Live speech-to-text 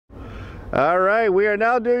All right, we are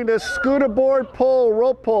now doing the scooter board pull,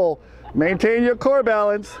 rope pull. Maintain your core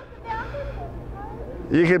balance.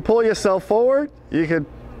 You can pull yourself forward. You can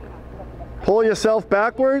pull yourself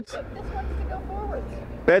backwards. This wants to go forward.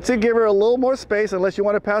 Betsy, give her a little more space unless you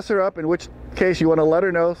want to pass her up, in which case you want to let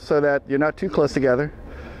her know so that you're not too close together.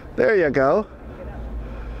 There you go.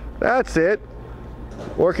 That's it.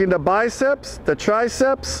 Working the biceps, the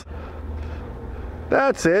triceps.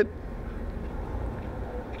 That's it.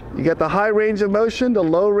 You get the high range of motion, the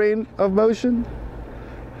low range of motion.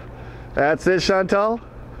 That's it, Chantal.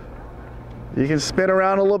 You can spin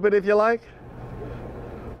around a little bit if you like.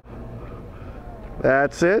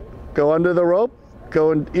 That's it. Go under the rope.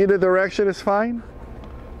 Go in either direction is fine.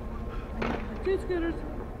 2 scooters.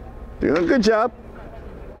 Doing a good job.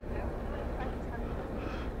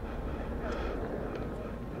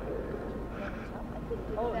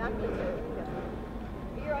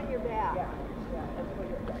 You're on your back.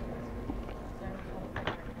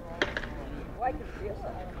 I can feel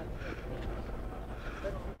something.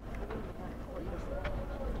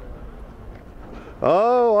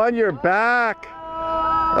 Oh, on your back.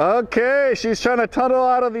 Okay, she's trying to tunnel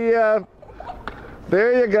out of the,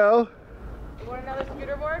 there you go. You want another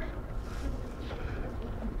scooter board?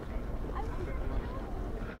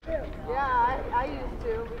 Yeah, I used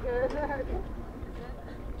to because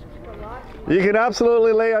You can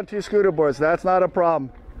absolutely lay on 2 scooter boards. That's not a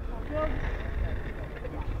problem.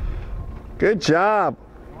 Good job.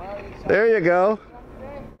 There you go.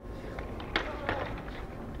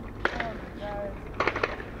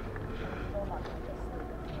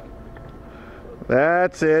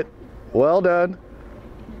 That's it. Well done.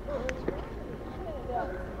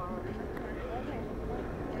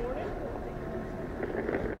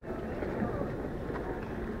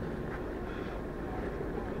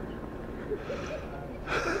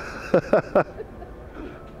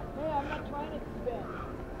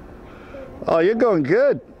 Oh, you're going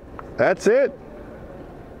good. That's it.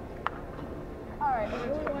 all right.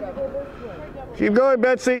 Keep going,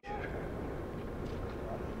 Betsy.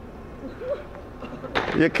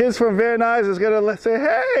 Your kids from Van Nuys is going to say,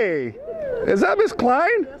 hey, is that Miss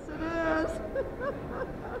Klein? Yes, it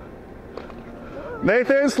is.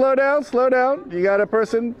 Nathan, slow down, slow down. You got a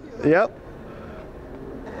person? Yep.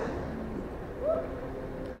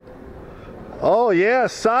 Oh, yeah,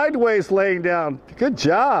 sideways laying down. Good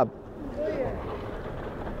job.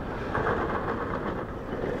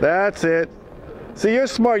 That's it. See, you're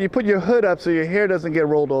smart. You put your hood up so your hair doesn't get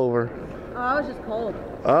rolled over. Oh, I was just cold.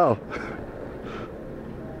 Oh.